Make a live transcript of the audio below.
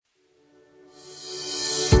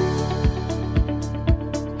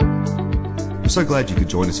so glad you could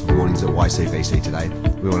join us for Mornings at YCVC today.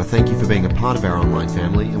 We want to thank you for being a part of our online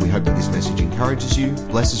family, and we hope that this message encourages you,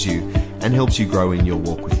 blesses you, and helps you grow in your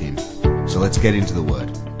walk with Him. So let's get into the Word.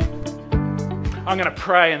 I'm going to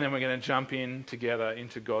pray and then we're going to jump in together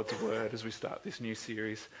into God's Word as we start this new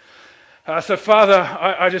series. So Father,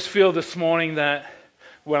 I just feel this morning that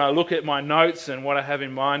when I look at my notes and what I have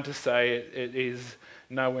in mind to say, it is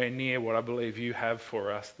nowhere near what I believe you have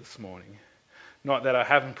for us this morning. Not that I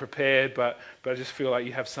haven't prepared, but I just feel like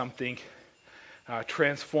you have something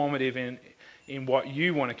transformative in what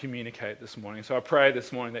you want to communicate this morning. So I pray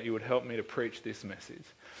this morning that you would help me to preach this message.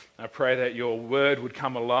 I pray that your word would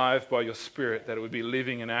come alive by your Spirit, that it would be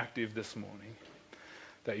living and active this morning,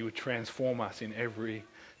 that you would transform us in every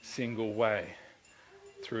single way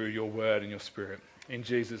through your word and your Spirit. In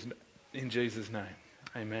Jesus' name,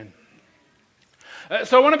 amen.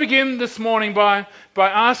 So I want to begin this morning by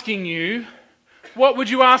asking you, what would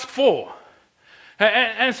you ask for?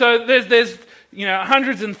 And so there's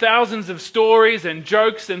hundreds and thousands of stories and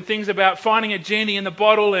jokes and things about finding a genie in the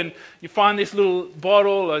bottle, and you find this little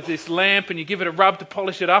bottle or this lamp and you give it a rub to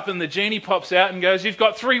polish it up and the genie pops out and goes, you've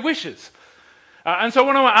got 3 wishes. And so I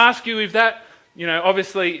want to ask you, if that,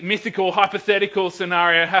 obviously mythical, hypothetical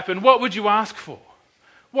scenario happened, what would you ask for?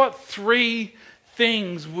 What 3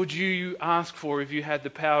 things would you ask for if you had the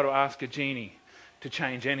power to ask a genie to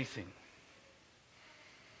change anything?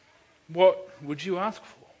 What would you ask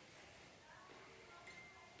for?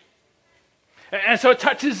 And so it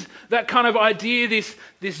touches that kind of idea,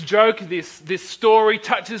 this joke, this story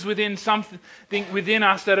touches within something within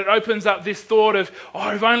us, that it opens up this thought of,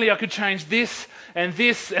 if only I could change this and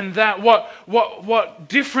that, what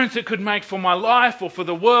difference it could make for my life or for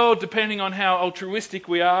the world, depending on how altruistic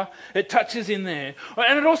we are. It touches in there.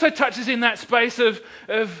 And it also touches in that space of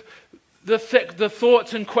the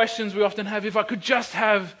thoughts and questions we often have. If I could just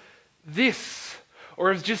have this, or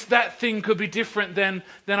if just that thing could be different, then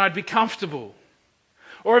I'd be comfortable.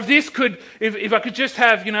 Or if I could just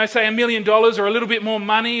have, say $1 million or a little bit more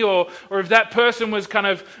money, or if that person was kind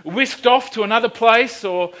of whisked off to another place,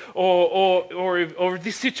 or if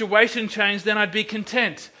this situation changed, then I'd be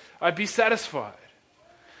content. I'd be satisfied.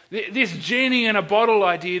 This genie in a bottle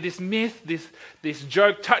idea, this myth, this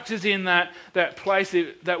joke touches in that place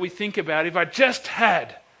that we think about. If I just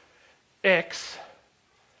had X,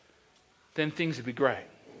 then things would be great.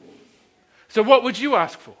 So what would you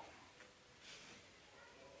ask for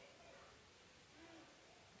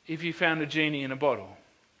if you found a genie in a bottle?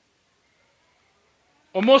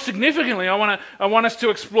 Or more significantly, I want us to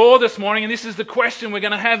explore this morning, and this is the question we're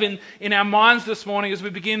going to have in our minds this morning as we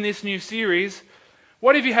begin this new series.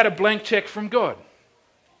 What if you had a blank check from God?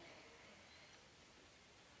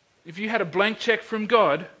 If you had a blank check from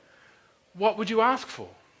God, what would you ask for?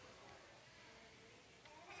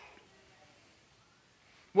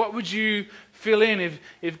 What would you fill in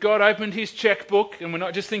if God opened his checkbook, and we're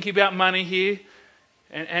not just thinking about money here,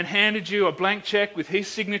 and handed you a blank check with his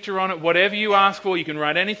signature on it? Whatever you ask for, you can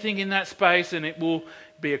write anything in that space and it will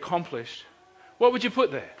be accomplished. What would you put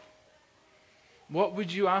there? What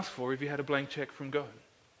would you ask for if you had a blank check from God?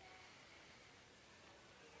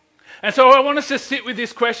 And so I want us to sit with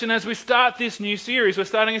this question as we start this new series. We're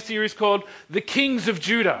starting a series called The Kings of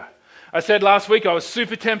Judah. I said last week I was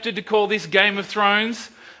super tempted to call this Game of Thrones.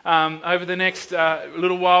 Over the next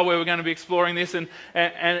little while, where we're going to be exploring this,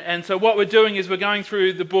 and so what we're doing is we're going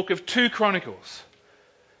through the book of 2 Chronicles,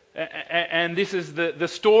 and this is the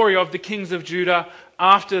story of the kings of Judah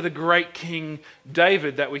after the great King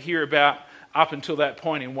David that we hear about up until that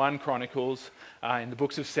point in 1 Chronicles, in the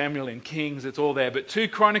books of Samuel and Kings. It's all there, but 2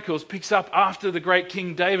 Chronicles picks up after the great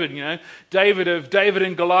King David. David of David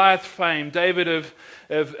and Goliath fame, David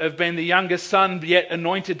of being the youngest son yet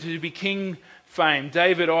anointed to be king fame,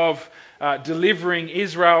 David of delivering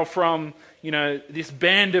Israel from this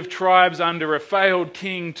band of tribes under a failed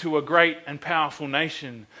king to a great and powerful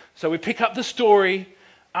nation. So we pick up the story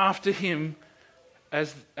after him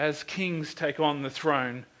as kings take on the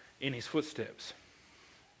throne in his footsteps.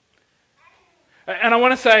 And I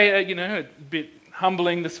want to say, a bit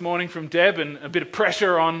humbling this morning from Deb and a bit of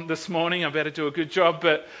pressure on this morning. I better do a good job,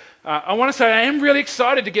 but I want to say I am really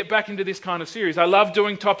excited to get back into this kind of series. I love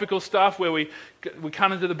doing topical stuff where we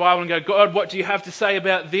come into the Bible and go, God, what do you have to say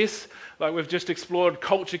about this? Like we've just explored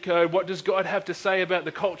culture code. What does God have to say about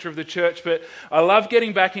the culture of the church? But I love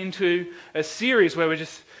getting back into a series where we're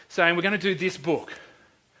just saying we're going to do this book.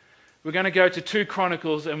 We're going to go to 2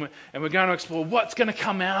 Chronicles and we're going to explore what's going to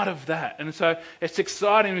come out of that. And so it's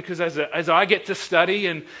exciting because as I get to study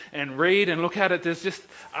and read and look at it, there's just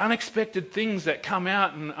unexpected things that come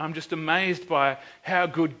out, and I'm just amazed by how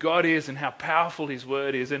good God is and how powerful His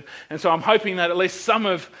Word is. And so I'm hoping that at least some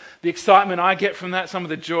of the excitement I get from that, some of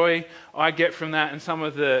the joy I get from that, and some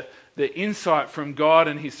of the insight from God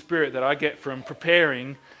and His Spirit that I get from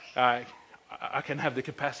preparing, I can have the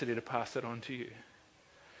capacity to pass it on to you.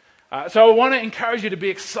 So I want to encourage you to be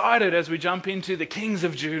excited as we jump into the kings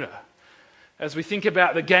of Judah, as we think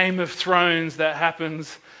about the Game of Thrones that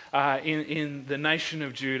happens in the nation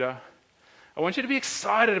of Judah. I want you to be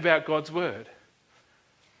excited about God's Word.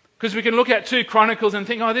 Because we can look at 2 Chronicles and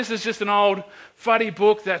think, oh, this is just an old fuddy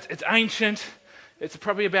book, it's ancient, it's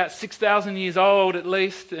probably about 6,000 years old at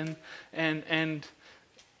least, and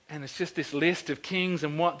it's just this list of kings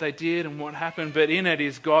and what they did and what happened, but in it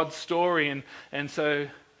is God's story, and so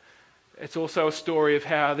it's also a story of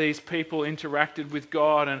how these people interacted with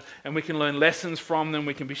God, and we can learn lessons from them.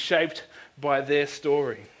 We can be shaped by their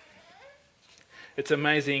story. It's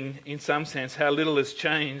amazing, in some sense, how little has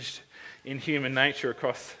changed in human nature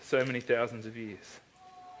across so many thousands of years.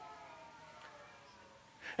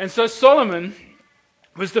 And so Solomon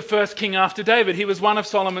was the first king after David. He was one of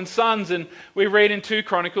Solomon's sons, and we read in 2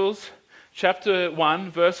 Chronicles, chapter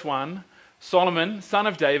 1, verse 1, Solomon, son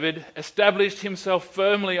of David, established himself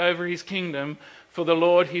firmly over his kingdom, for the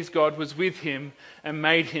Lord his God was with him and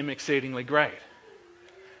made him exceedingly great.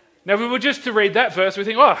 Now, if we were just to read that verse, we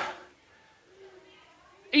think, oh,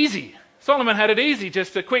 easy. Solomon had it easy,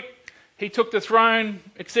 just a quick, he took the throne,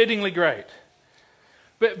 exceedingly great.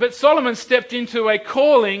 But Solomon stepped into a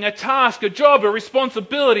calling, a task, a job, a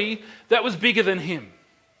responsibility that was bigger than him,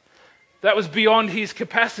 that was beyond his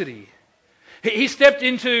capacity. He stepped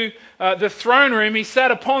into the throne room. He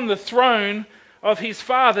sat upon the throne of his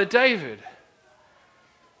father, David.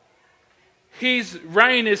 His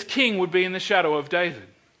reign as king would be in the shadow of David.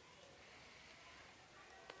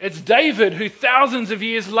 It's David who thousands of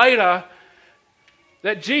years later,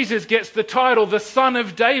 that Jesus gets the title, the Son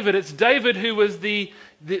of David. It's David who was the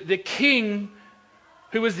king,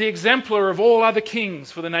 who was the exemplar of all other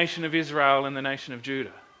kings for the nation of Israel and the nation of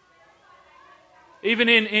Judah. Even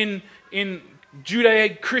in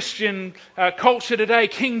Judeo-Christian culture today,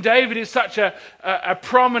 King David is such a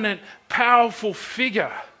prominent, powerful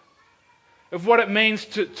figure of what it means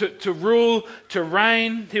to rule, to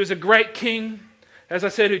reign. He was a great king, as I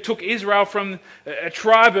said, who took Israel from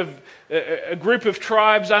a group of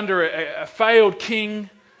tribes under a failed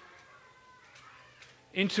king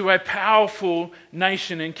into a powerful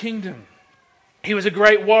nation and kingdom. He was a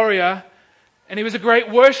great warrior, and he was a great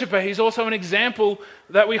worshipper. He's also an example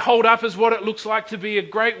that we hold up as what it looks like to be a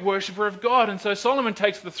great worshipper of God. And so Solomon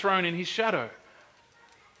takes the throne in his shadow.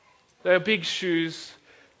 They are big shoes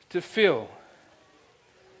to fill.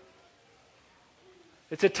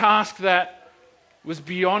 It's a task that was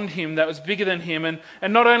beyond him, that was bigger than him. And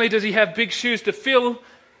not only does he have big shoes to fill,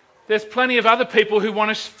 there's plenty of other people who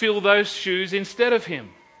want to fill those shoes instead of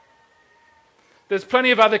him. There's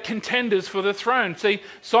plenty of other contenders for the throne. See,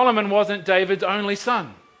 Solomon wasn't David's only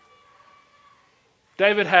son.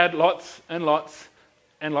 David had lots and lots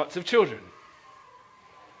and lots of children.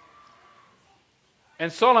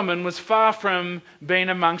 And Solomon was far from being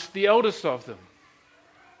amongst the eldest of them.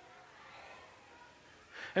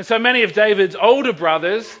 And so many of David's older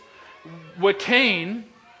brothers were keen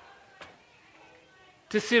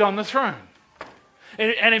to sit on the throne.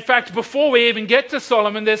 And in fact, before we even get to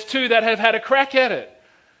Solomon, there's 2 that have had a crack at it,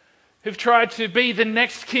 who've tried to be the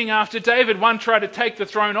next king after David. One tried to take the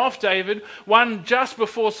throne off David. One just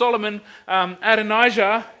before Solomon,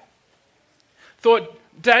 Adonijah, thought,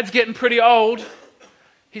 Dad's getting pretty old.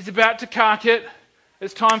 He's about to cark it.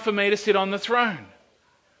 It's time for me to sit on the throne.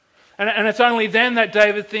 And it's only then that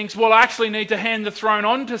David thinks, well, I actually need to hand the throne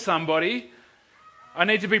on to somebody. I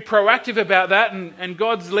need to be proactive about that, and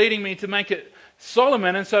God's leading me to make it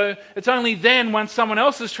Solomon. And so it's only then, when someone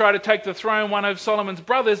else has tried to take the throne, one of Solomon's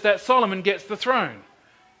brothers, that Solomon gets the throne.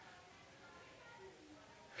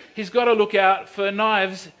 He's got to look out for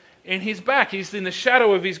knives in his back. He's in the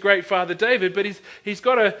shadow of his great father David, but he's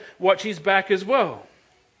got to watch his back as well.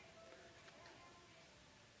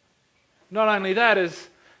 Not only that, as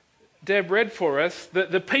Deb read for us,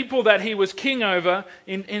 the people that he was king over,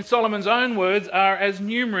 in Solomon's own words, are as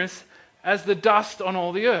numerous as the dust on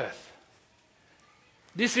all the earth.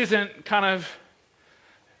 This isn't kind of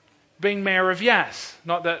being mayor of Yass.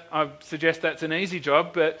 Not that I suggest that's an easy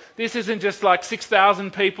job, but this isn't just like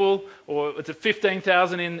 6,000 people, or it's a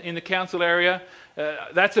 15,000 in the council area.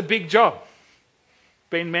 That's a big job.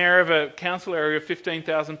 been mayor of a council area of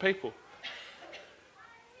 15,000 people.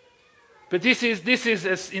 But this is,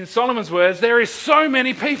 as in Solomon's words, there is so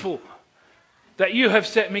many people that you have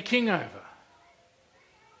set me king over.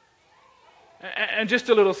 And just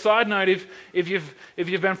a little side note, if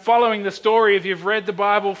you've been following the story, if you've read the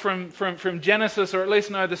Bible from Genesis, or at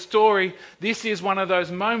least know the story, this is one of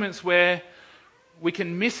those moments where we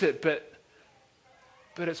can miss it, but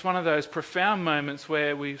it's one of those profound moments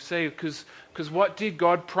where we see, because what did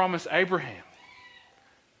God promise Abraham?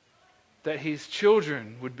 That his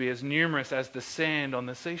children would be as numerous as the sand on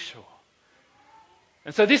the seashore.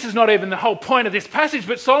 And so this is not even the whole point of this passage,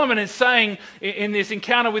 but Solomon is saying in this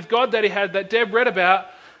encounter with God that he had, that Deb read about,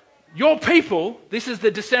 your people, this is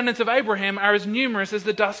the descendants of Abraham, are as numerous as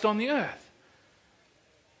the dust on the earth.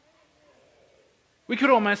 We could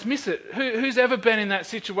almost miss it. Who's ever been in that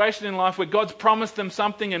situation in life where God's promised them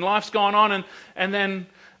something and life's gone on and then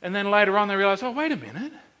later on they realise, oh, wait a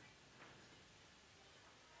minute.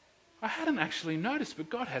 I hadn't actually noticed, but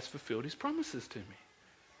God has fulfilled his promises to me.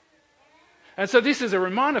 And so this is a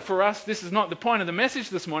reminder for us. This is not the point of the message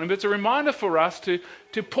this morning, but it's a reminder for us to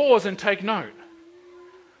pause and take note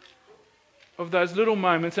of those little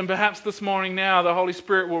moments. And perhaps this morning now, the Holy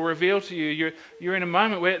Spirit will reveal to you, you're in a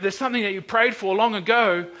moment where there's something that you prayed for long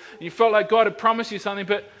ago, and you felt like God had promised you something,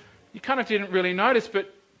 but you kind of didn't really notice,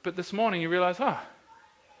 but this morning you realise, that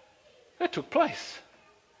took place.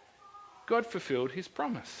 God fulfilled his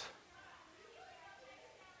promise.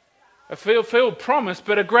 A fulfilled promise,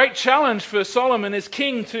 but a great challenge for Solomon as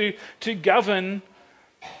king to govern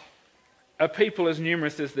a people as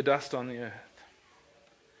numerous as the dust on the earth.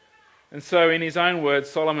 And so in his own words,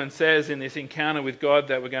 Solomon says in this encounter with God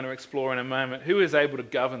that we're going to explore in a moment, who is able to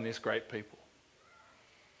govern this great people?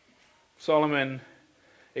 Solomon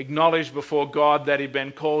acknowledged before God that he'd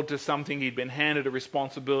been called to something, he'd been handed a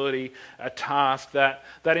responsibility, a task that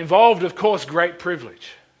involved, of course, great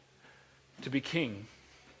privilege to be king,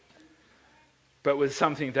 but was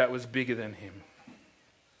something that was bigger than him,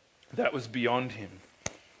 that was beyond him.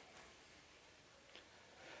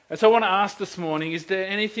 And so I want to ask this morning, is there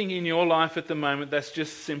anything in your life at the moment that's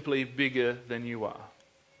just simply bigger than you are?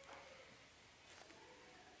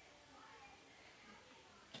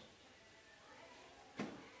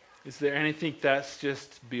 Is there anything that's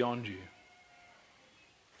just beyond you?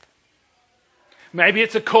 Maybe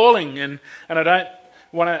it's a calling, and I don't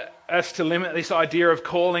want us to limit this idea of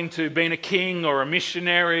calling to being a king or a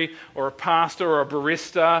missionary or a pastor or a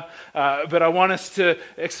barista, but I want us to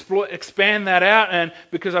expand that out, and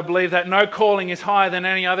because I believe that no calling is higher than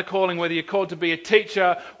any other calling, whether you're called to be a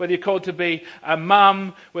teacher, whether you're called to be a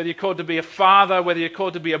mum, whether you're called to be a father, whether you're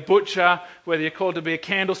called to be a butcher, whether you're called to be a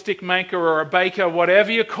candlestick maker or a baker,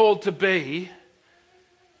 whatever you're called to be,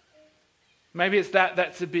 maybe it's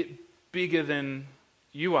that's a bit bigger than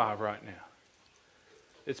you are right now.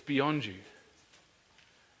 It's beyond you.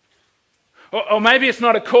 Or maybe it's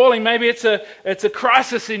not a calling, maybe it's a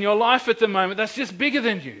crisis in your life at the moment that's just bigger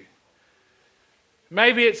than you.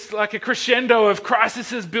 Maybe it's like a crescendo of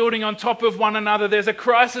crises building on top of one another. There's a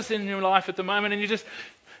crisis in your life at the moment and you're just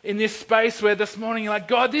in this space where this morning you're like,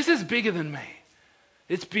 God, this is bigger than me.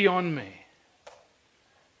 It's beyond me.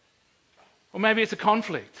 Or maybe it's a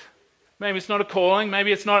conflict. Maybe it's not a calling,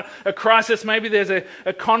 maybe it's not a crisis, maybe there's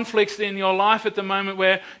a conflict in your life at the moment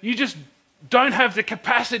where you just don't have the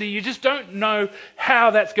capacity, you just don't know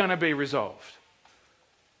how that's going to be resolved.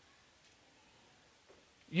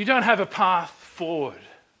 You don't have a path forward.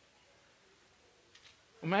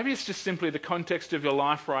 Or maybe it's just simply the context of your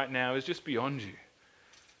life right now is just beyond you.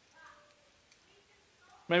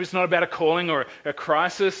 Maybe it's not about a calling or a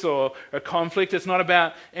crisis or a conflict. It's not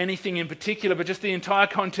about anything in particular, but just the entire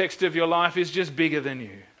context of your life is just bigger than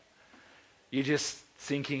you. You're just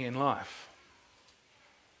sinking in life.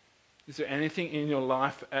 Is there anything in your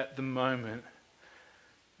life at the moment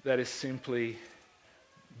that is simply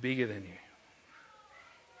bigger than you?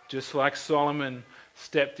 Just like Solomon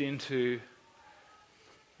stepped into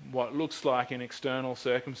what looks like an external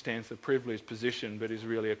circumstance, a privileged position, but is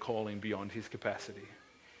really a calling beyond his capacity.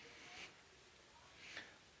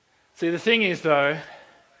 See, the thing is, though,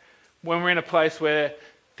 when we're in a place where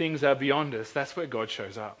things are beyond us, that's where God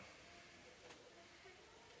shows up.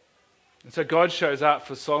 And so God shows up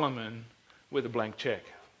for Solomon with a blank check.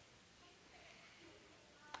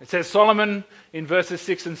 It says, Solomon, in verses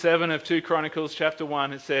 6 and 7 of 2 Chronicles chapter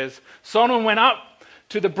 1, it says, Solomon went up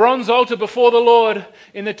to the bronze altar before the Lord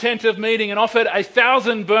in the tent of meeting and offered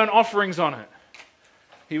 1,000 burnt offerings on it.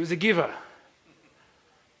 He was a giver.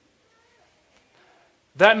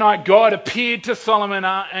 That night God appeared to Solomon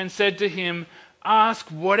and said to him, ask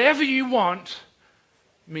whatever you want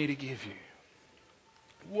me to give you.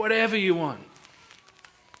 whatever you want.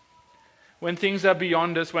 When things are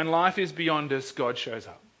beyond us, when life is beyond us, God shows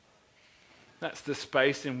up. That's the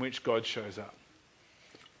space in which God shows up.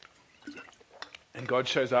 And God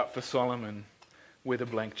shows up for Solomon with a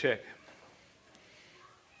blank check.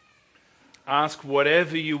 Ask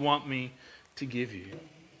whatever you want me to give you.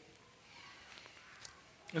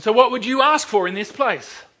 And so what would you ask for in this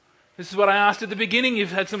place? This is what I asked at the beginning.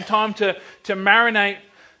 You've had some time to marinate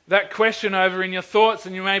that question over in your thoughts,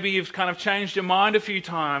 and maybe you've kind of changed your mind a few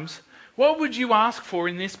times. What would you ask for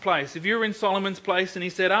in this place? If you were in Solomon's place and he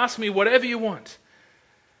said, ask me whatever you want,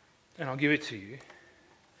 and I'll give it to you.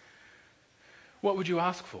 What would you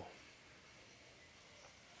ask for?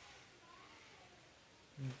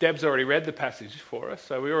 Deb's already read the passage for us,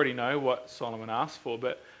 so we already know what Solomon asked for.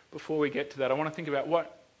 But before we get to that, I want to think about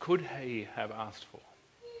what could he have asked for?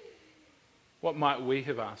 What might we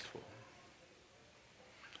have asked for?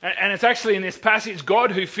 And it's actually in this passage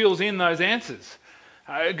God who fills in those answers.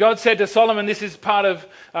 God said to Solomon, this is part of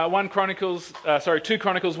 2 Chronicles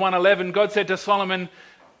 1:11. God said to Solomon,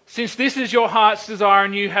 since this is your heart's desire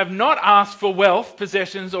and you have not asked for wealth,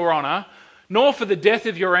 possessions or honor, nor for the death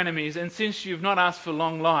of your enemies, and since you've not asked for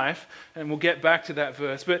long life, and we'll get back to that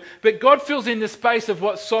verse, but God fills in the space of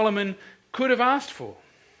what Solomon could have asked for.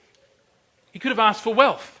 He could have asked for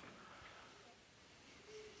wealth.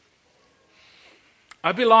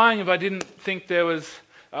 I'd be lying if I didn't think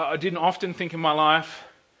I didn't often think in my life,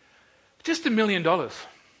 just $1 million.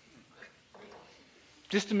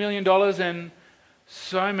 Just $1 million and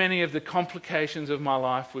so many of the complications of my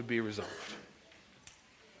life would be resolved.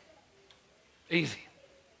 Easy.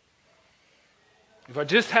 If I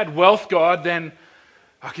just had wealth, God, then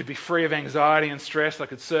I could be free of anxiety and stress. I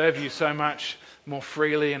could serve you so much more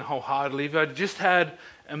freely and wholeheartedly. If I just had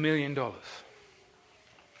 $1 million.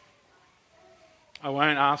 I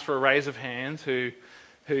won't ask for a raise of hands who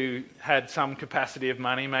had some capacity of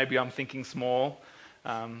money. Maybe I'm thinking small.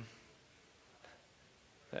 $1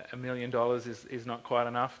 million is not quite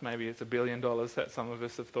enough. Maybe it's $1 billion that some of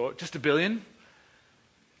us have thought. Just $1 billion?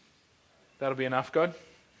 That'll be enough, God.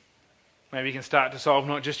 Maybe you can start to solve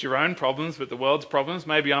not just your own problems, but the world's problems.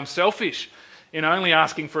 Maybe I'm selfish in only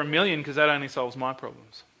asking for $1 million because that only solves my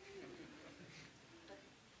problems.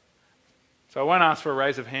 So I won't ask for a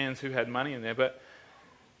raise of hands who had money in there, but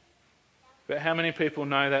how many people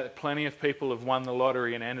know that plenty of people have won the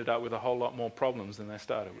lottery and ended up with a whole lot more problems than they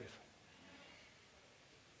started with?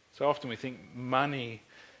 So often we think money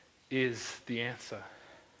is the answer.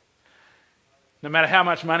 No matter how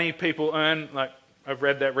much money people earn, like I've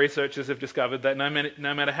read that researchers have discovered that no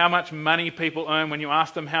matter how much money people earn, when you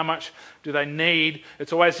ask them how much do they need,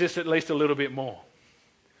 it's always just at least a little bit more.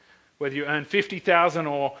 Whether you earn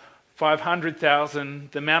 $50,000 or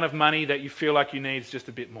 $500,000, the amount of money that you feel like you need is just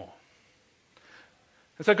a bit more.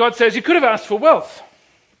 And so God says you could have asked for wealth.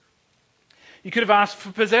 You could have asked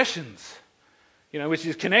for possessions, which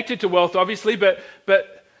is connected to wealth, obviously, but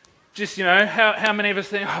just, how many of us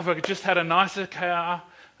think, if I just had a nicer car,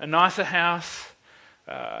 a nicer house,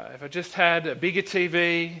 if I just had a bigger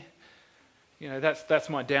TV, that's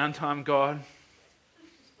my downtime, God.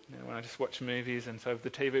 When I just watch movies, and so if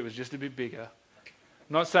the TV was just a bit bigger.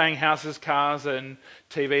 I'm not saying houses, cars, and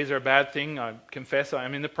TVs are a bad thing. I confess I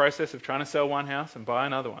am in the process of trying to sell one house and buy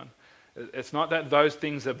another one. It's not that those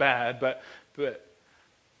things are bad, but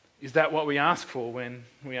is that what we ask for when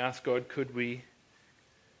we ask God, could we,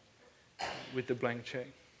 with the blank check?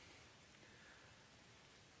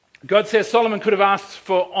 God says Solomon could have asked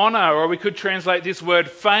for honor, or we could translate this word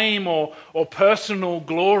fame or personal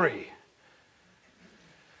glory.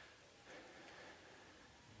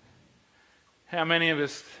 How many of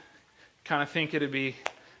us kind of think it'd be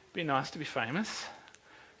nice to be famous,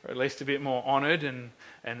 or at least a bit more honoured and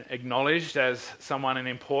acknowledged as someone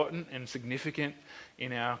important and significant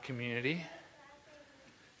in our community?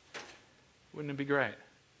 Wouldn't it be great?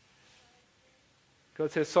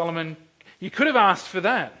 God says, Solomon, you could have asked for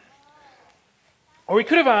that. Or he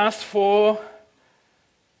could have asked for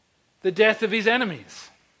the death of his enemies.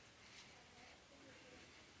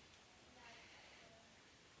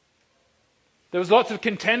 There was lots of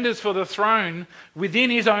contenders for the throne within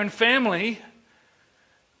his own family,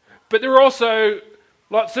 but there were also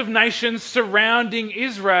lots of nations surrounding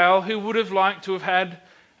Israel who would have liked to have had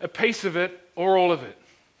a piece of it or all of it.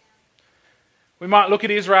 We might look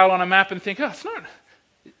at Israel on a map and think, it's not.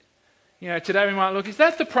 Today we might look, is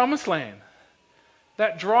that the promised land?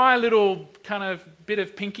 That dry little kind of bit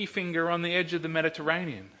of pinky finger on the edge of the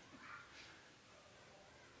Mediterranean.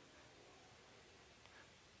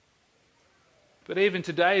 But even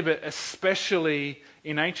today, but especially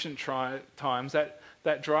in ancient times, that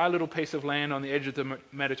that dry little piece of land on the edge of the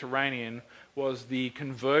Mediterranean was the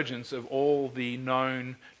convergence of all the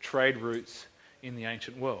known trade routes in the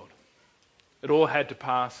ancient world. It all had to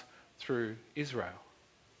pass through Israel.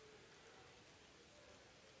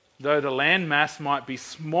 Though the landmass might be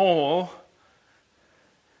small,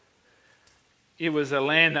 it was a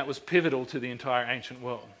land that was pivotal to the entire ancient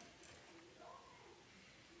world.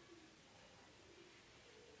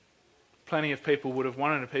 Plenty of people would have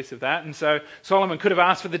wanted a piece of that, and so Solomon could have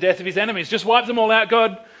asked for the death of his enemies. Just wipe them all out,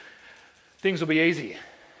 God. Things will be easy.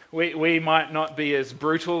 We might not be as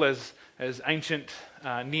brutal as ancient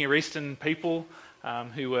Near Eastern people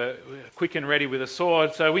who were quick and ready with a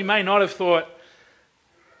sword. So we may not have thought,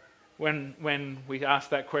 when we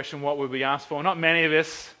asked that question, what would we ask for? Not many of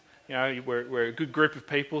us, we're a good group of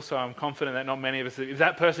people, so I'm confident that not many of us, if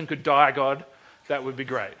that person could die, God, that would be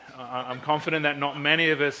great. I'm confident that not many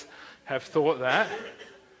of us have thought that.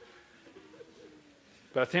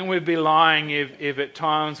 But I think we'd be lying if at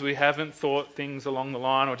times we haven't thought things along the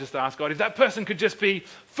line, or just asked God, if that person could just be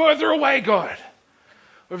further away, God.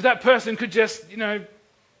 Or if that person could just,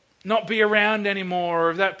 not be around anymore,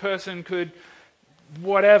 or if that person could,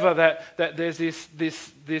 whatever, that there's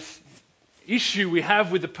this issue we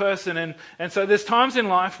have with the person. And so there's times in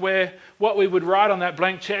life where what we would write on that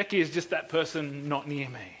blank check is just that person not near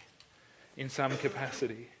me in some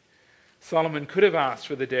capacity. Solomon could have asked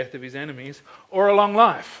for the death of his enemies or a long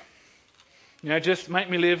life. Just make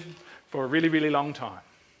me live for a really, really long time.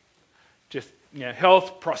 Just,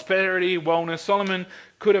 health, prosperity, wellness. Solomon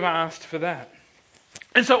could have asked for that.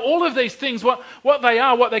 And so all of these things, what they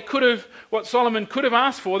are, what Solomon could have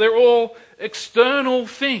asked for, they're all external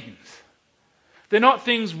things. They're not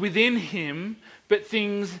things within him, but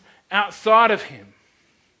things outside of him.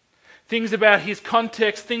 Things about his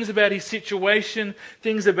context, things about his situation,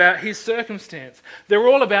 things about his circumstance. They're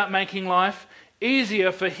all about making life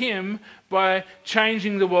easier for him by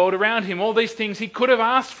changing the world around him. All these things he could have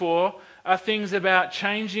asked for are things about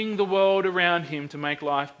changing the world around him to make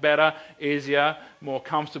life better, easier, more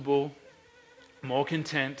comfortable, more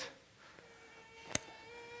content.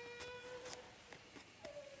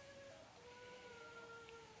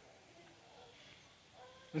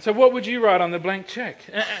 And so what would you write on the blank check?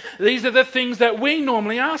 These are the things that we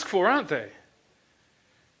normally ask for, aren't they?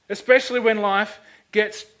 Especially when life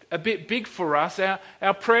gets a bit big for us,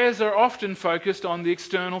 our prayers are often focused on the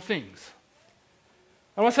external things.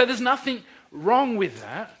 I want to say there's nothing wrong with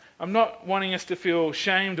that. I'm not wanting us to feel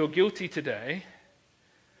shamed or guilty today,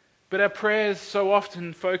 but our prayers so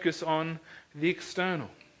often focus on the external.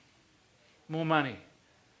 More money,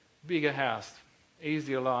 bigger house,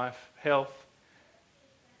 easier life, health.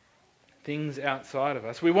 Things outside of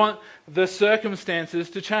us. We want the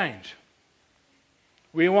circumstances to change.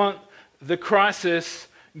 We want the crisis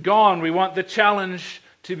gone. We want the challenge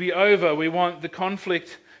to be over. We want the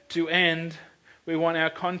conflict to end. We want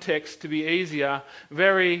our context to be easier.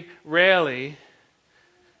 Very rarely,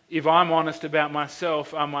 if I'm honest about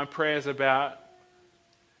myself, are my prayers about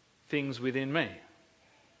things within me.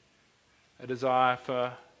 A desire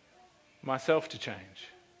for myself to change.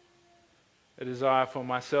 A desire for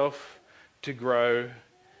myself to grow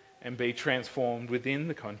and be transformed within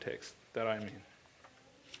the context that I'm in.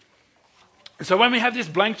 So when we have this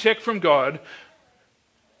blank check from God,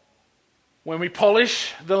 when we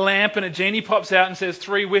polish the lamp and a genie pops out and says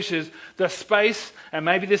 3 wishes, the space, and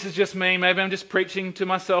maybe this is just me, maybe I'm just preaching to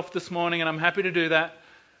myself this morning and I'm happy to do that,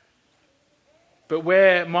 but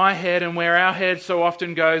where my head and where our head so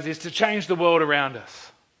often goes is to change the world around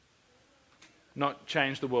us, not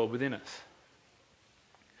change the world within us.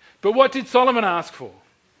 But what did Solomon ask for?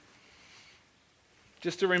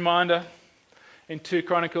 Just a reminder, in 2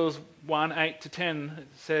 Chronicles 1:8-10, it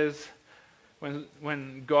says,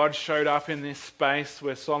 when God showed up in this space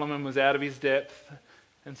where Solomon was out of his depth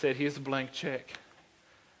and said, here's a blank check,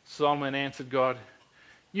 Solomon answered God,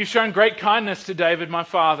 you've shown great kindness to David my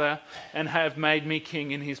father and have made me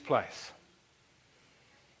king in his place.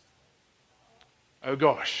 Oh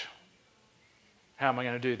gosh, how am I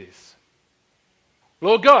going to do this?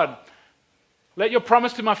 Lord God, let your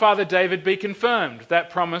promise to my father David be confirmed. That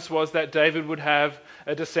promise was that David would have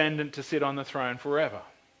a descendant to sit on the throne forever.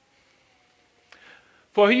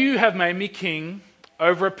 For you have made me king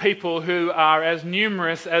over a people who are as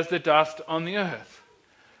numerous as the dust on the earth.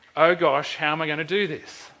 Oh gosh, how am I going to do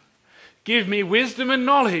this? Give me wisdom and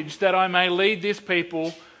knowledge that I may lead this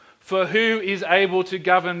people, for who is able to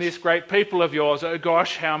govern this great people of yours? Oh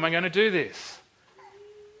gosh, how am I going to do this?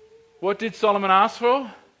 What did Solomon ask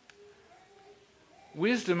for?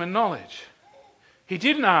 Wisdom and knowledge. He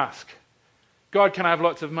didn't ask, God, can I have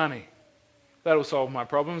lots of money? That'll solve my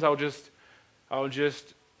problems. I'll just I'll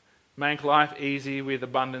just make life easy with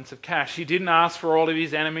abundance of cash. He didn't ask for all of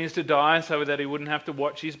his enemies to die so that he wouldn't have to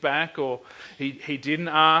watch his back, or he didn't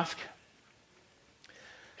ask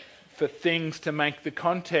for things to make the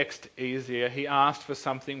context easier. He asked for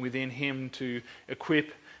something within him to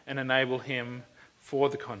equip and enable him for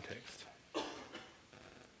the context.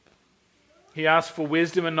 He asked for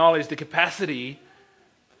wisdom and knowledge, the capacity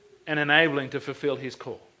and enabling to fulfill his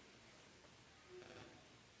call.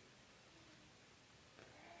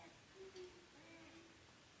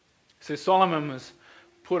 So Solomon was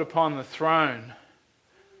put upon the throne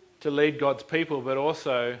to lead God's people, but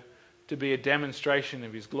also to be a demonstration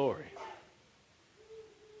of his glory.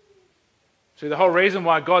 So the whole reason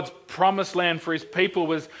why God's promised land for his people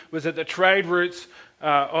was that the trade routes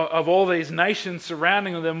of all these nations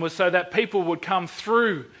surrounding them was so that people would come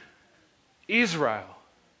through Israel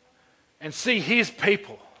and see his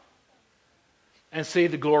people and see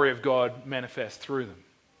the glory of God manifest through them.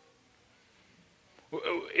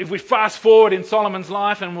 If we fast forward in Solomon's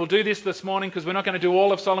life, and we'll do this morning because we're not going to do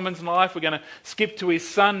all of Solomon's life, we're going to skip to his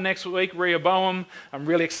son next week, Rehoboam. I'm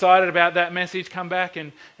really excited about that message. Come back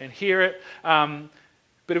and hear it.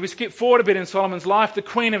 But if we skip forward a bit in Solomon's life, the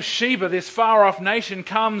Queen of Sheba, this far-off nation,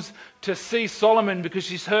 comes to see Solomon because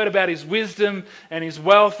she's heard about his wisdom and his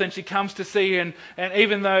wealth, and she comes to see, and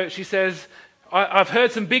even though she says, I've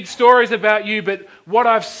heard some big stories about you, but what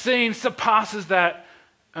I've seen surpasses that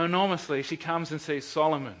enormously. She comes and sees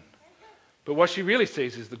Solomon. But what she really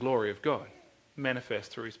sees is the glory of God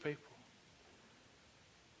manifest through his people.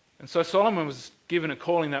 And so Solomon was given a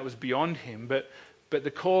calling that was beyond him, but the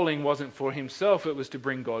calling wasn't for himself, it was to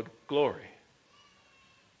bring God glory,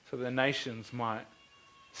 so the nations might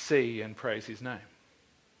see and praise his name.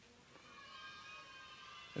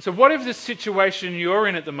 And so what if the situation you're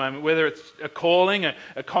in at the moment, whether it's a calling,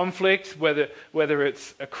 a conflict, whether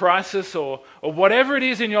it's a crisis or whatever it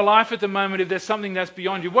is in your life at the moment, if there's something that's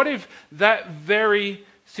beyond you, what if that very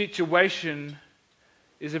situation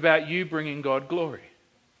is about you bringing God glory?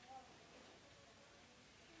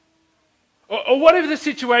 Or what if the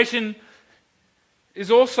situation is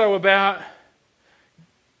also about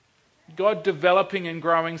God developing and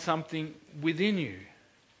growing something within you?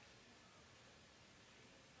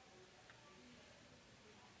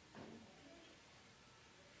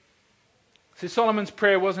 See, Solomon's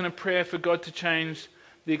prayer wasn't a prayer for God to change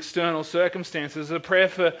the external circumstances, it was a prayer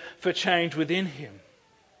for change within him.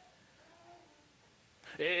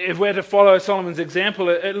 If we're to follow Solomon's example,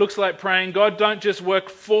 it looks like praying, God, don't just work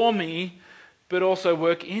for me, but also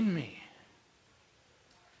work in me.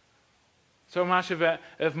 So much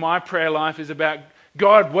of my prayer life is about,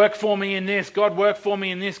 God, work for me in this, God, work for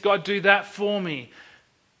me in this, God, do that for me.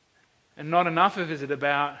 And not enough of it is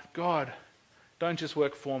about, God, don't just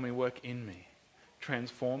work for me, work in me.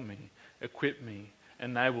 Transform me, equip me,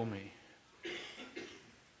 enable me, so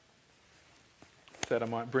that I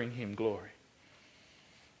might bring him glory.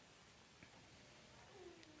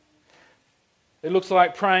 It looks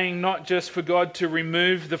like praying not just for God to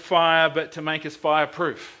remove the fire, but to make us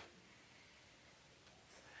fireproof.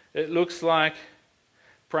 It looks like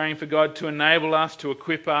praying for God to enable us, to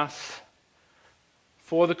equip us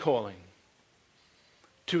for the calling,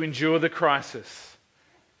 to endure the crisis,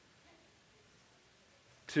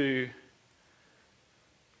 to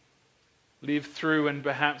live through and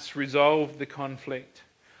perhaps resolve the conflict,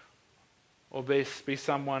 or be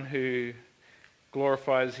someone who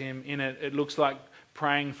glorifies him in it. It looks like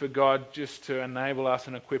praying for God just to enable us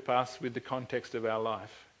and equip us with the context of our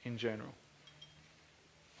life in general.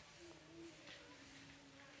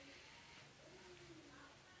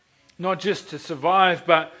 Not just to survive,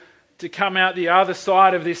 but to come out the other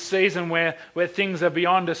side of this season where things are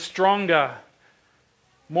beyond us stronger,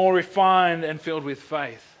 more refined and filled with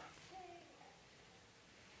faith.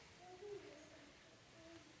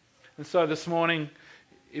 And so this morning,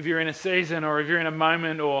 if you're in a season or if you're in a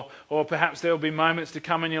moment or perhaps there will be moments to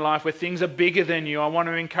come in your life where things are bigger than you, I want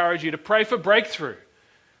to encourage you to pray for breakthrough.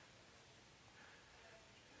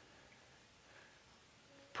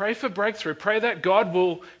 Pray for breakthrough. Pray that God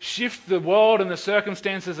will shift the world and the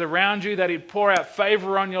circumstances around you, that He'd pour out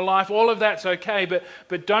favor on your life. All of that's okay,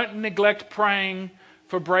 but don't neglect praying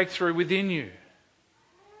for breakthrough within you.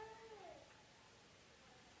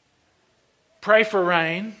 Pray for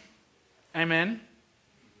rain. Amen.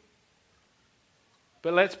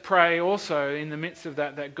 But let's pray also in the midst of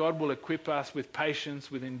that God will equip us with patience,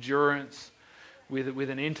 with endurance, with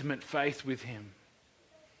an intimate faith with Him.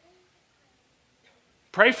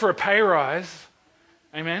 Pray for a pay rise.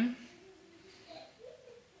 Amen.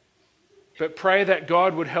 But pray that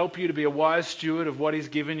God would help you to be a wise steward of what He's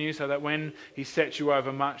given you so that when He sets you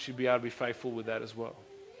over much, you'd be able to be faithful with that as well.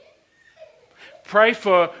 Pray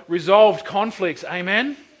for resolved conflicts,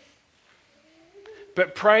 amen?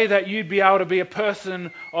 But pray that you'd be able to be a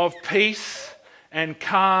person of peace and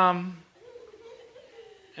calm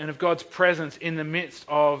and of God's presence in the midst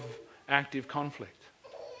of active conflict.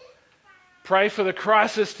 Pray for the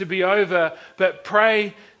crisis to be over, but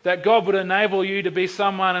pray that God would enable you to be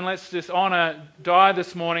someone, and let's just honour Di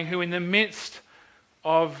this morning, who in the midst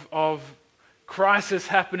of crisis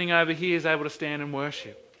happening over here is able to stand and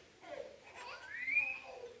worship.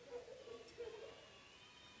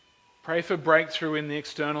 Pray for breakthrough in the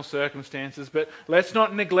external circumstances, but let's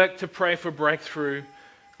not neglect to pray for breakthrough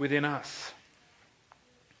within us.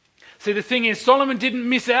 See, the thing is, Solomon didn't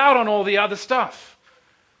miss out on all the other stuff.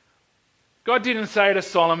 God didn't say to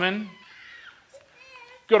Solomon,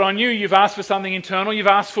 good on you, you've asked for something internal, you've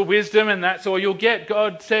asked for wisdom, and that's all you'll get.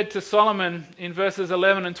 God said to Solomon in verses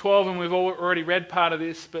 11 and 12, and we've already read part of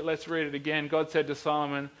this, but let's read it again. God said to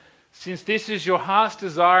Solomon, since this is your heart's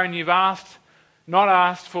desire, and you've not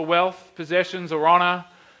asked for wealth, possessions, or honour,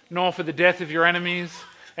 nor for the death of your enemies,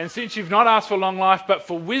 and since you've not asked for long life, but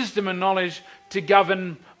for wisdom and knowledge to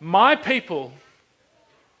govern my people.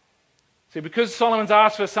 See, because Solomon's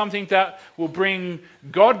asked for something that will bring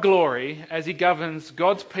God glory as he governs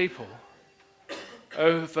God's people,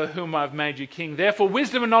 over whom I've made you king. Therefore,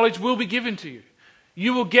 wisdom and knowledge will be given to you.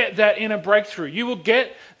 You will get that inner breakthrough. You will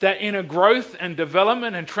get that inner growth and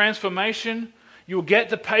development and transformation. You'll get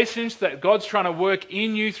the patience that God's trying to work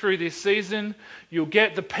in you through this season. You'll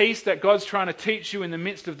get the peace that God's trying to teach you in the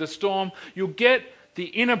midst of the storm. You'll get the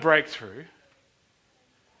inner breakthrough.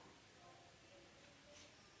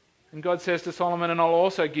 And God says to Solomon, and I'll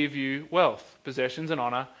also give you wealth, possessions and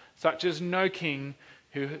honour, such as no king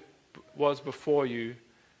who was before you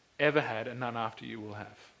ever had, and none after you will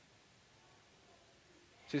have.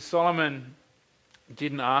 See, Solomon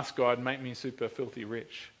didn't ask God, make me super filthy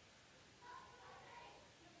rich.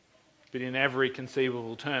 But in every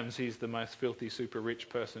conceivable terms, he's the most filthy, super rich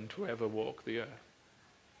person to ever walk the earth.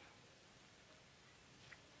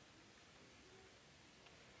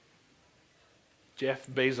 Jeff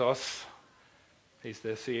Bezos, he's the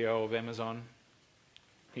CEO of Amazon.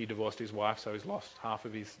 He divorced his wife, so he's lost half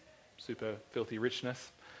of his super filthy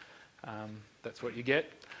richness. That's what you get.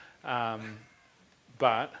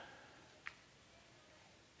 But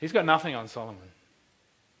he's got nothing on Solomon.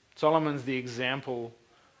 Solomon's the example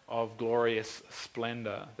of glorious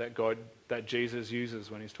splendor that Jesus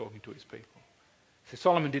uses when he's talking to his people. So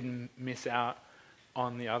Solomon didn't miss out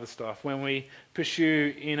on the other stuff. When we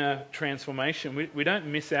pursue inner transformation, we don't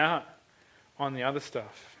miss out on the other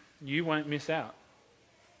stuff. You won't miss out.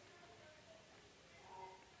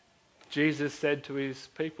 Jesus said to his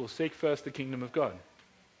people, seek first the kingdom of God.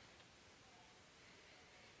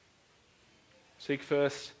 Seek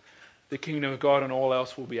first the kingdom of God and all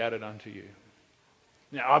else will be added unto you.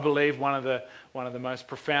 Now, I believe one of the most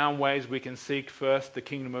profound ways we can seek first the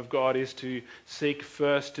kingdom of God is to seek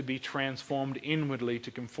first to be transformed inwardly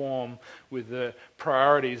to conform with the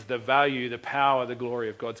priorities, the value, the power, the glory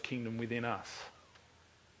of God's kingdom within us.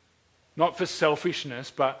 Not for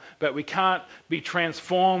selfishness, but we can't be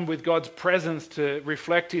transformed with God's presence to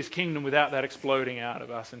reflect his kingdom without that exploding out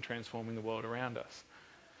of us and transforming the world around us.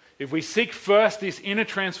 If we seek first this inner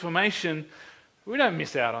transformation, we don't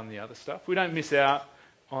miss out on the other stuff. We don't miss out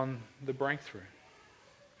on the breakthrough.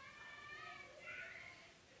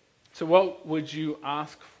 So what would you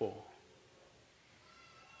ask for?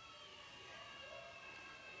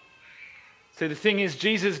 See, the thing is,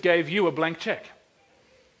 Jesus gave you a blank check.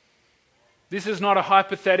 This is not a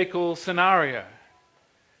hypothetical scenario.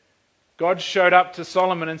 God showed up to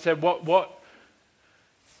Solomon and said, what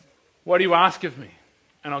do you ask of me?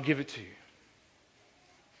 And I'll give it to you.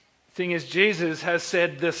 The thing is, Jesus has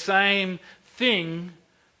said the same thing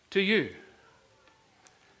to you.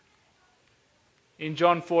 In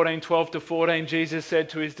John 14:12-14, Jesus said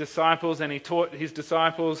to his disciples, and he taught his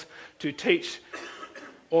disciples to teach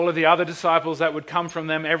all of the other disciples that would come from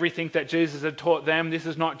them everything that Jesus had taught them. This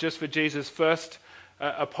is not just for Jesus' first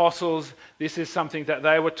apostles. This is something that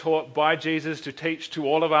they were taught by Jesus to teach to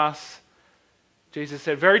all of us. Jesus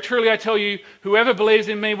said, very truly I tell you, whoever believes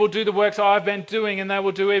in me will do the works I've been doing, and they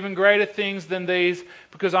will do even greater things than these,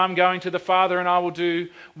 because I'm going to the Father, and I will do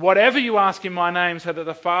whatever you ask in my name, so that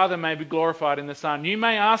the Father may be glorified in the Son. You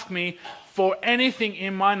may ask me for anything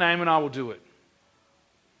in my name, and I will do it.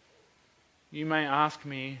 You may ask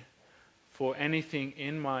me for anything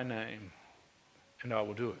in my name, and I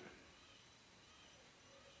will do it.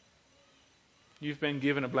 You've been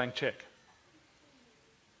given a blank check.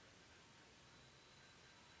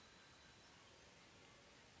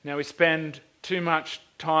 Now, we spend too much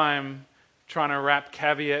time trying to wrap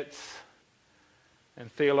caveats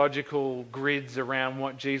and theological grids around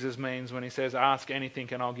what Jesus means when he says, ask anything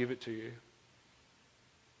and I'll give it to you.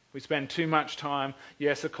 We spend too much time,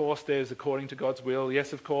 yes, of course, there's according to God's will.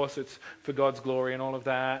 Yes, of course, it's for God's glory and all of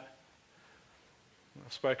that.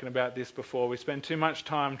 I've spoken about this before. We spend too much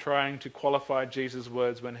time trying to qualify Jesus'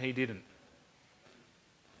 words when he didn't.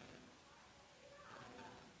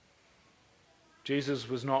 Jesus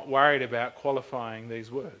was not worried about qualifying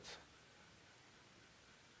these words.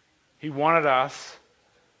 He wanted us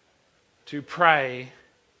to pray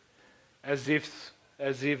as if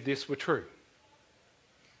this were true.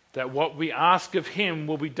 That what we ask of him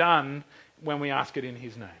will be done when we ask it in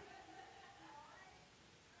his name.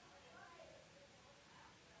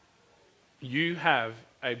 You have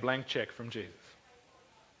a blank check from Jesus.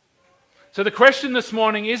 So the question this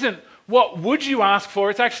morning isn't what would you ask for,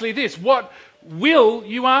 it's actually this: what will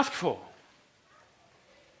you ask for?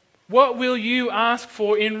 What will you ask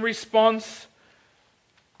for in response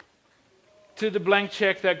to the blank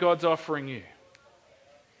check that God's offering you?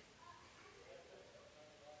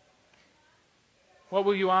 What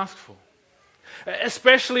will you ask for?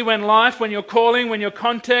 Especially when life, when your calling, when your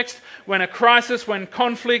context, when a crisis, when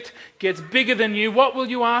conflict gets bigger than you, what will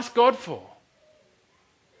you ask God for?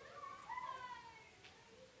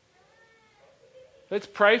 Let's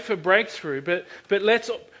pray for breakthrough, but let's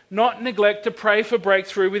not neglect to pray for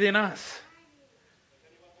breakthrough within us.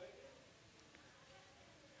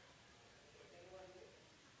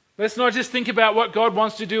 Let's not just think about what God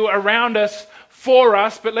wants to do around us, for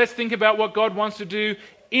us, but let's think about what God wants to do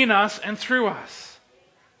in us and through us.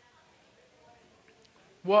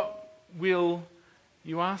 What will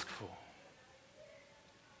you ask for?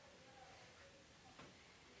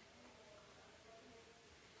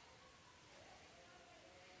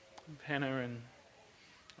 Hannah and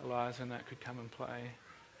Eliza and that could come and play.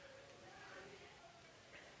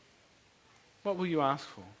 What will you ask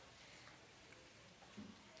for?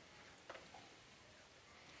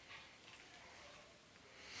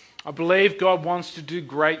 I believe God wants to do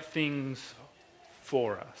great things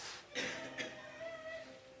for us.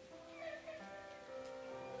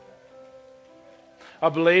 I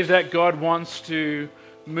believe that God wants to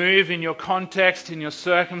move in your context, in your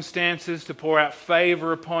circumstances, to pour out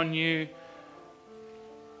favor upon you.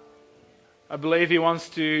 I believe he wants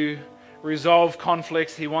to resolve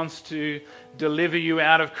conflicts. He wants to deliver you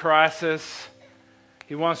out of crisis.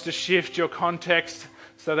 He wants to shift your context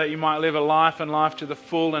so that you might live a life and life to the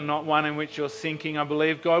full and not one in which you're sinking. I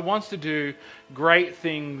believe God wants to do great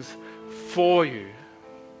things for you.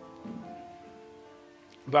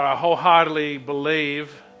 But I wholeheartedly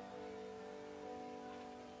believe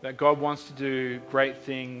that God wants to do great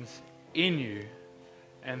things in you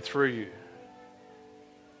and through you.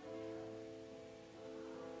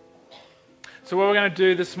 So what we're going to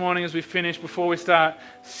do this morning as we finish, before we start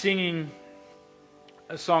singing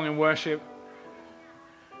a song in worship,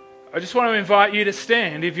 I just want to invite you to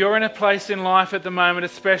stand. If you're in a place in life at the moment,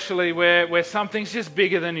 especially where something's just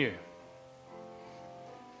bigger than you,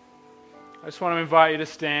 I just want to invite you to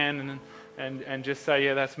stand and just say,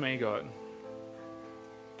 yeah, that's me, God,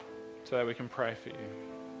 so that we can pray for you.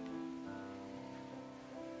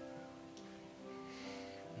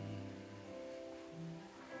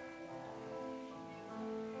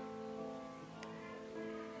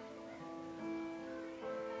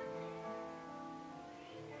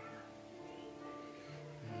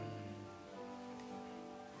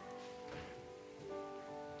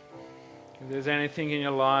 If there's anything in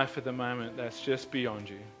your life at the moment that's just beyond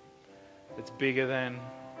you, that's bigger than,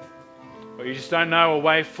 or you just don't know a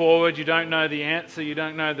way forward, you don't know the answer, you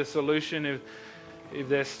don't know the solution, if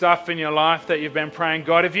there's stuff in your life that you've been praying,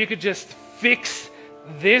 God, if you could just fix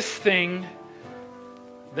this thing,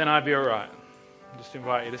 then I'd be all right. I just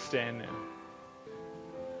invite you to stand now.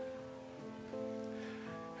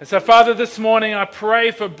 And so, Father, this morning I pray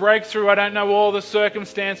for breakthrough. I don't know all the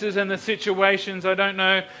circumstances and the situations. I don't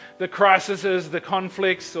know the crises, the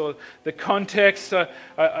conflicts, or the context.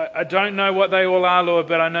 I don't know what they all are, Lord,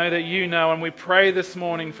 but I know that you know. And we pray this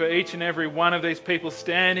morning for each and every one of these people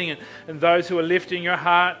standing and those who are lifting their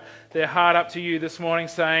heart up to you this morning,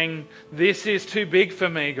 saying, this is too big for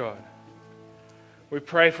me, God. We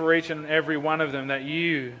pray for each and every one of them that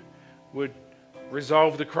you would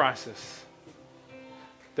resolve the crisis,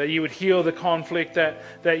 that you would heal the conflict,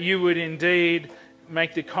 that you would indeed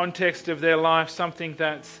make the context of their life something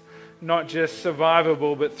that's not just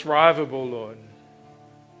survivable but thrivable, Lord.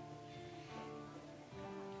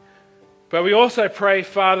 But we also pray,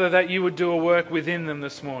 Father, that you would do a work within them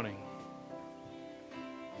this morning.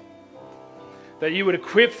 that you would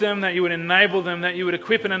equip them, that you would enable them, that you would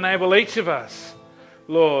equip and enable each of us,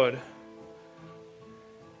 Lord.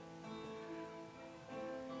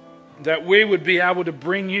 That we would be able to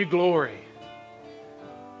bring you glory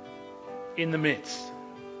in the midst.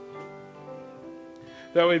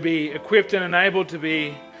 That we'd be equipped and enabled to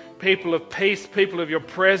be people of peace, people of your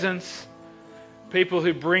presence, people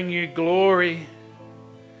who bring you glory,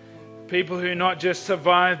 people who not just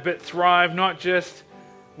survive but thrive, not just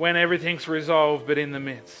when everything's resolved but in the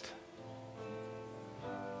midst.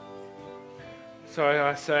 So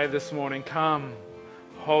I say this morning, come,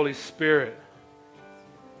 Holy Spirit.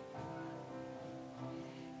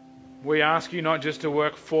 We ask you not just to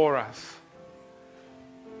work for us,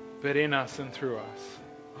 but in us and through us.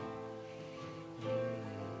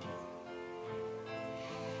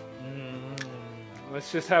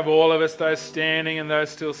 Let's just have all of us, those standing and those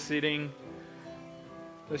still sitting,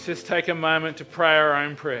 let's just take a moment to pray our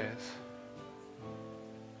own prayers.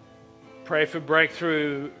 Pray for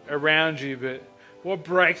breakthrough around you, but what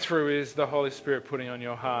breakthrough is the Holy Spirit putting on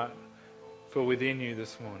your heart for within you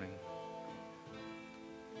this morning?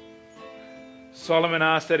 Solomon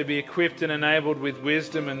asked that he be equipped and enabled with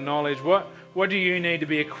wisdom and knowledge. What do you need to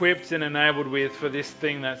be equipped and enabled with for this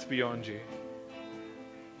thing that's beyond you?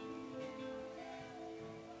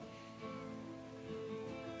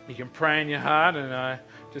 You can pray in your heart, and I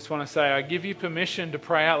just want to say, I give you permission to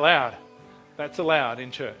pray out loud. That's allowed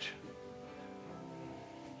in church.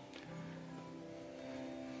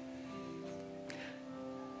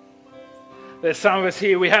 There's some of us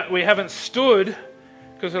here, we haven't stood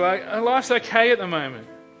because we're like, oh, life's okay at the moment.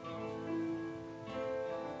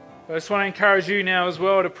 I just want to encourage you now as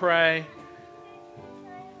well to pray.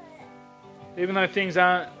 Even though things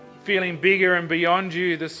aren't feeling bigger and beyond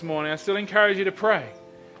you this morning, I still encourage you to pray.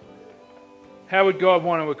 How would God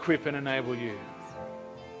want to equip and enable you?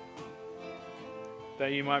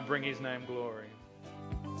 That you might bring his name glory.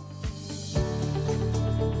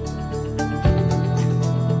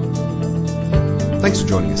 Thanks for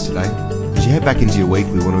joining us today. As you head back into your week,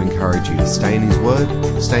 we want to encourage you to stay in his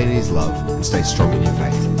word, stay in his love, and stay strong in your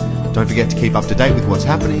faith. Don't forget to keep up to date with what's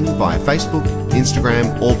happening via Facebook,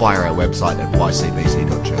 Instagram, or via our website at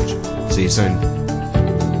ycbc.church. See you soon.